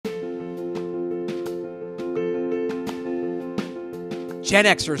Gen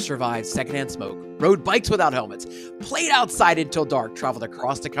Xers survived secondhand smoke, rode bikes without helmets, played outside until dark, traveled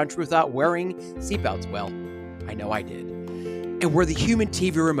across the country without wearing seatbelts. Well, I know I did. And we're the human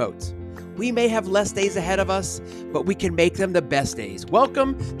TV remotes. We may have less days ahead of us, but we can make them the best days.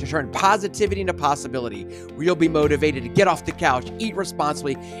 Welcome to Turn Positivity into Possibility, where you'll be motivated to get off the couch, eat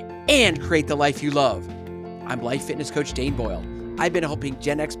responsibly, and create the life you love. I'm life fitness coach Dane Boyle. I've been helping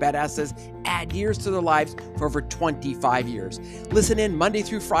Gen X badasses add years to their lives for over 25 years. Listen in Monday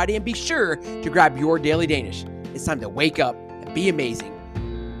through Friday and be sure to grab your daily Danish. It's time to wake up and be amazing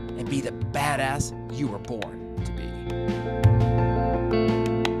and be the badass you were born to be.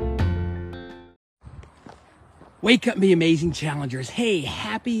 Wake up and be amazing, challengers. Hey,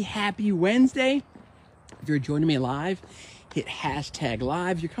 happy Wednesday. If you're joining me live, hit hashtag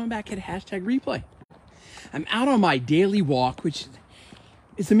live. If you're coming back, hit hashtag replay. I'm out on my daily walk, which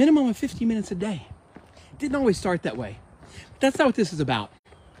is a minimum of 50 minutes a day. It didn't always start that way. But that's not what this is about.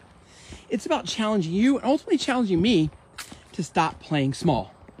 It's about challenging you and ultimately challenging me to stop playing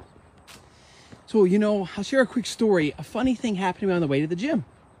small. So, I'll share a quick story. A funny thing happened to me on the way to the gym.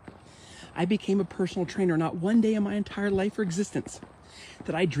 I became a personal trainer. Not one day in my entire life or existence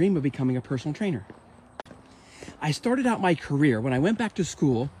did I dream of becoming a personal trainer. I started out my career when I went back to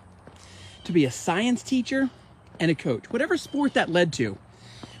school to be a science teacher and a coach, whatever sport that led to,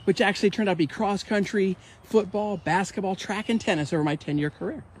 which actually turned out to be cross country, football, basketball, track, and tennis over my 10-year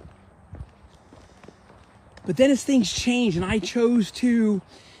career. But then as things changed and I chose to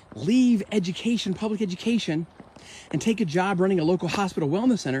leave education, public education, and take a job running a local hospital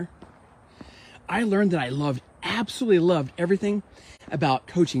wellness center, I learned that I absolutely loved everything about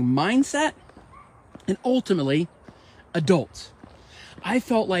coaching mindset and ultimately adults. I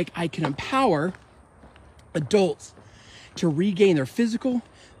felt like I can empower adults to regain their physical,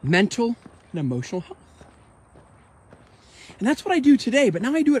 mental, and emotional health. And that's what I do today, but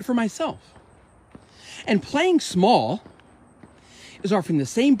now I do it for myself. And playing small is offering the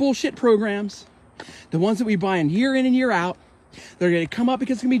same bullshit programs, the ones that we buy in and year out. They're going to come up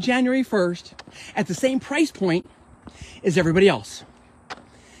because it's going to be January 1st at the same price point as everybody else. So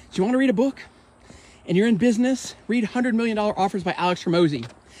you want to read a book? And you're in business, read $100 Million Offers by Alex Hormozi.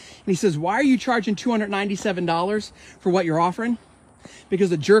 And he says, why are you charging $297 for what you're offering? Because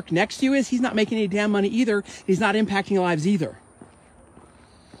the jerk next to you he's not making any damn money either. He's not impacting lives either.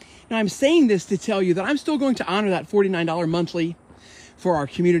 Now I'm saying this to tell you that I'm still going to honor that $49 monthly for our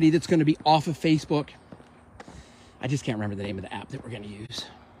community that's going to be off of Facebook. I just can't remember the name of the app that we're going to use.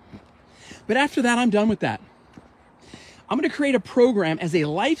 But after that, I'm done with that. I'm going to create a program as a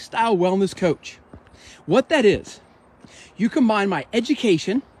lifestyle wellness coach. What that is, you combine my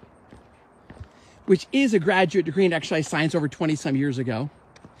education, which is a graduate degree in exercise science over 20 some years ago,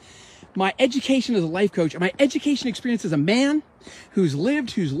 my education as a life coach, and my education experience as a man who's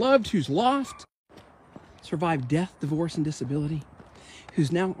lived, who's loved, who's lost, survived death, divorce, and disability,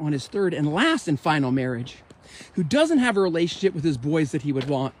 who's now on his third and last and final marriage, who doesn't have a relationship with his boys that he would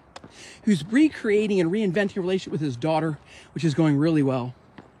want, who's recreating and reinventing a relationship with his daughter, which is going really well,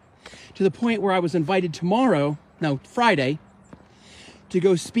 to the point where I was invited Friday, to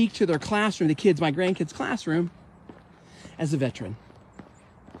go speak to their classroom, my grandkids' classroom, as a veteran.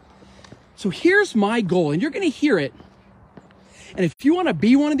 So here's my goal, and you're going to hear it. And if you want to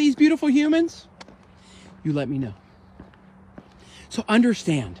be one of these beautiful humans, you let me know. So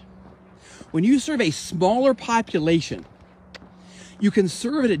understand, when you serve a smaller population, you can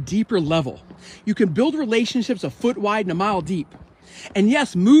serve at a deeper level. You can build relationships a foot wide and a mile deep. And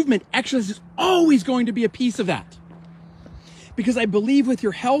yes, movement, exercise is always going to be a piece of that. Because I believe with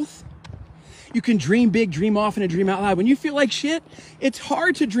your health, you can dream big, dream often, and dream out loud. When you feel like shit, it's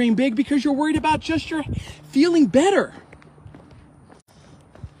hard to dream big because you're worried about just your feeling better.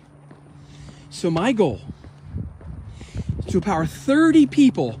 So my goal is to empower 30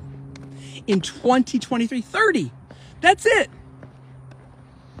 people in 2023. 30. That's it.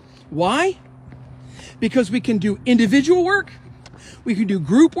 Why? Because we can do individual work. We can do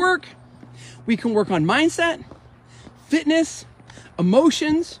group work. We can work on mindset, fitness,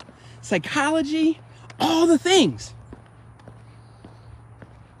 emotions, psychology, all the things.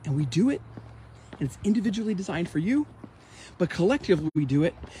 And we do it, and it's individually designed for you, but collectively we do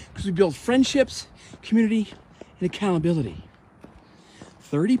it because we build friendships, community, and accountability.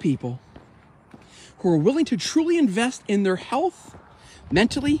 30 people who are willing to truly invest in their health,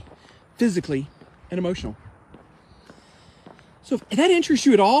 mentally, physically, and emotional. So if that interests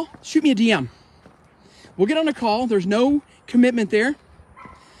you at all, shoot me a DM. We'll get on a call. There's no commitment there,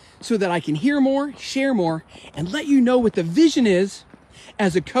 so that I can hear more, share more, and let you know what the vision is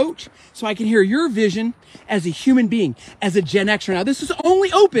as a coach, so I can hear your vision as a human being, as a Gen Xer. Now, this is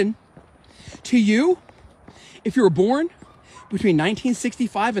only open to you if you were born between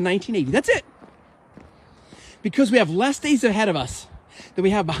 1965 and 1980. That's it. Because we have less days ahead of us than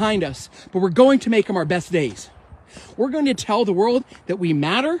we have behind us, but we're going to make them our best days. We're going to tell the world that we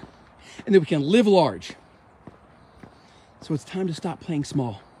matter and that we can live large. So it's time to stop playing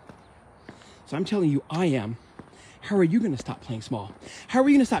small. So I'm telling you, I am. How are you going to stop playing small? How are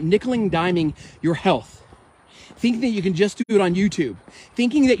you going to stop nickel and diming your health? Thinking that you can just do it on YouTube.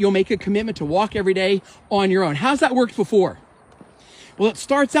 Thinking that you'll make a commitment to walk every day on your own. How's that worked before? Well, it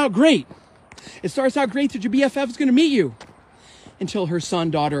starts out great. It starts out great that your BFF is going to meet you until her son,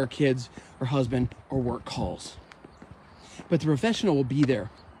 daughter, or kids, or husband, or work calls. But the professional will be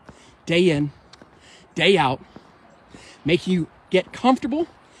there day in, day out, making you get comfortable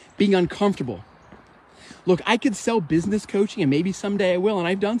being uncomfortable. Look, I could sell business coaching, and maybe someday I will, and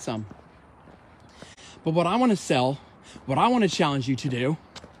I've done some. But what I want to sell, what I want to challenge you to do,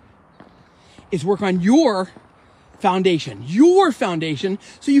 is work on your foundation,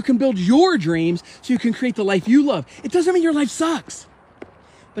 so you can build your dreams, so you can create the life you love. It doesn't mean your life sucks,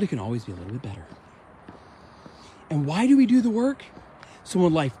 but it can always be a little bit better. And why do we do the work? So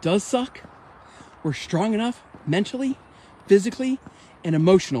when life does suck, we're strong enough mentally, physically, and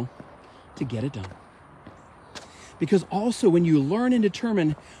emotional to get it done. Because also when you learn and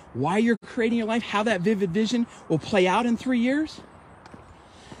determine why you're creating your life, how that vivid vision will play out in 3 years,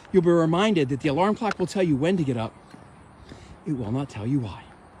 you'll be reminded that the alarm clock will tell you when to get up. It will not tell you why.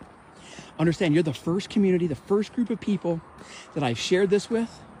 Understand, you're the first community, the first group of people that I've shared this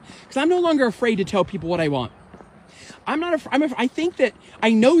with, because I'm no longer afraid to tell people what I want. I think that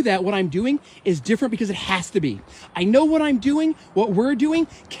I know that what I'm doing is different because it has to be. I know what I'm doing, what we're doing,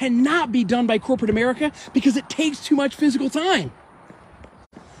 cannot be done by corporate America because it takes too much physical time.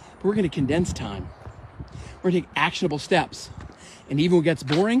 But we're going to condense time. We're going to take actionable steps. And even when it gets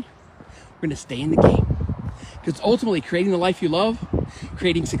boring, we're going to stay in the game. Because ultimately, creating the life you love,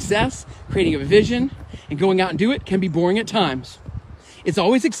 creating success, creating a vision, and going out and do it can be boring at times. It's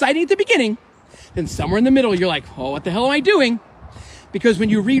always exciting at the beginning. Then somewhere in the middle, you're like, oh, what the hell am I doing? Because when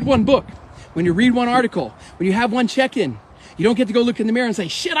you read one book, when you read one article, when you have one check-in, you don't get to go look in the mirror and say,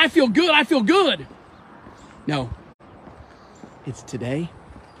 shit, I feel good. No. It's today,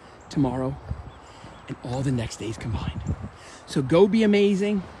 tomorrow, and all the next days combined. So go be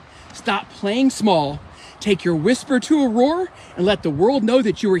amazing. Stop playing small. Take your whisper to a roar and let the world know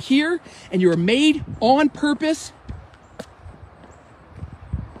that you are here and you are made on purpose.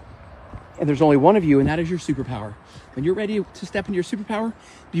 And there's only one of you, and that is your superpower. When you're ready to step into your superpower,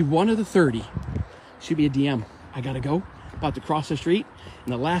 be one of the 30. Shoot me a DM. I gotta go, about to cross the street.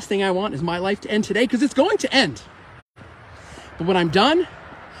 And the last thing I want is my life to end today, because it's going to end. But when I'm done,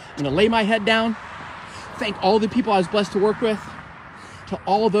 I'm gonna lay my head down, thank all the people I was blessed to work with, to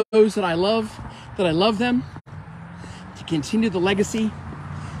all of those that I love them, to continue the legacy,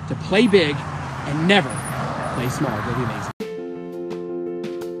 to play big and never play small. Go be amazing.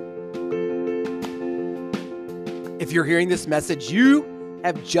 If you're hearing this message, you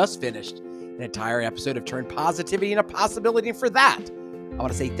have just finished an entire episode of Turn Positivity into Possibility. And for that, I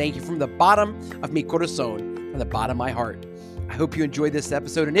want to say thank you from the bottom of mi corazón, from the bottom of my heart. I hope you enjoyed this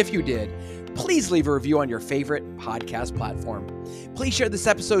episode. And if you did, please leave a review on your favorite podcast platform. Please share this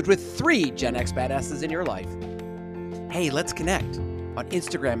episode with 3 Gen X badasses in your life. Hey, let's connect on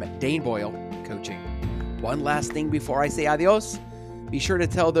Instagram at Dane Boyle Coaching. One last thing before I say adios. Be sure to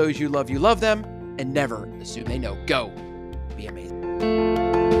tell those you love them, and never assume they know. Go be amazing.